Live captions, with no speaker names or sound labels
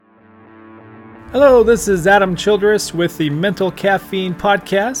Hello, this is Adam Childress with the Mental Caffeine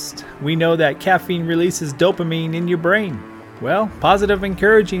Podcast. We know that caffeine releases dopamine in your brain. Well, positive,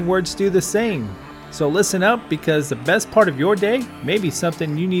 encouraging words do the same. So listen up, because the best part of your day may be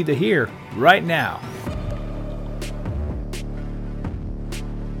something you need to hear right now.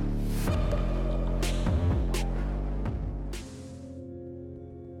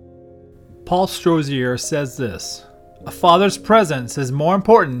 Paul Strozier says this: "A father's presence is more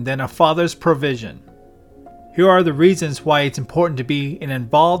important than a father's provision." Here are the reasons why it's important to be an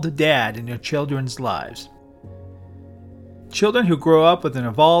involved dad in your children's lives. Children who grow up with an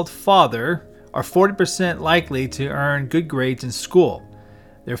involved father are 40% likely to earn good grades in school.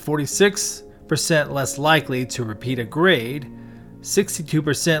 They're 46% less likely to repeat a grade,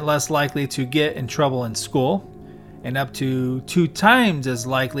 62% less likely to get in trouble in school, and up to 2 times as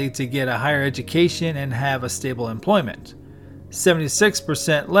likely to get a higher education and have a stable employment,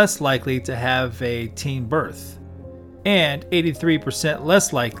 76% less likely to have a teen birth, and 83%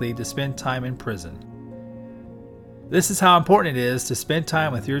 less likely to spend time in prison. This is how important it is to spend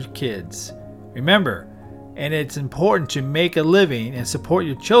time with your kids. Remember, and it's important to make a living and support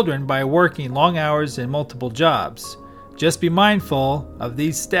your children by working long hours and multiple jobs. Just be mindful of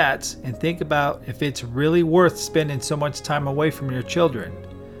these stats and think about if it's really worth spending so much time away from your children.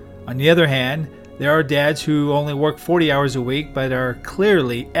 On the other hand, there are dads who only work 40 hours a week but are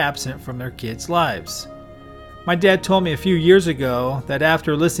clearly absent from their kids' lives. My dad told me a few years ago that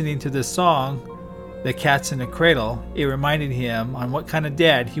after listening to this song, The Cat's in the Cradle, it reminded him on what kind of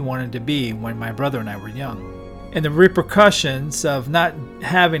dad he wanted to be when my brother and I were young, and the repercussions of not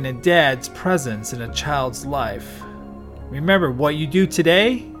having a dad's presence in a child's life. Remember, what you do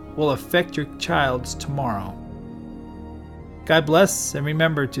today will affect your child's tomorrow. God bless, and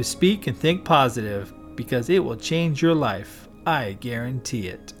remember to speak and think positive, because it will change your life. I guarantee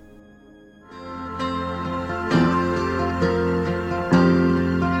it.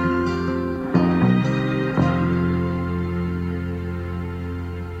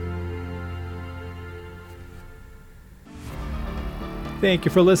 Thank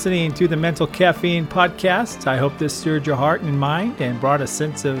you for listening to the Mental Caffeine Podcast. I hope this stirred your heart and mind and brought a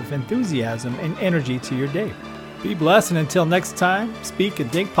sense of enthusiasm and energy to your day. Be blessed, and until next time, speak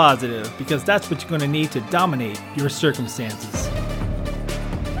and think positive, because that's what you're going to need to dominate your circumstances.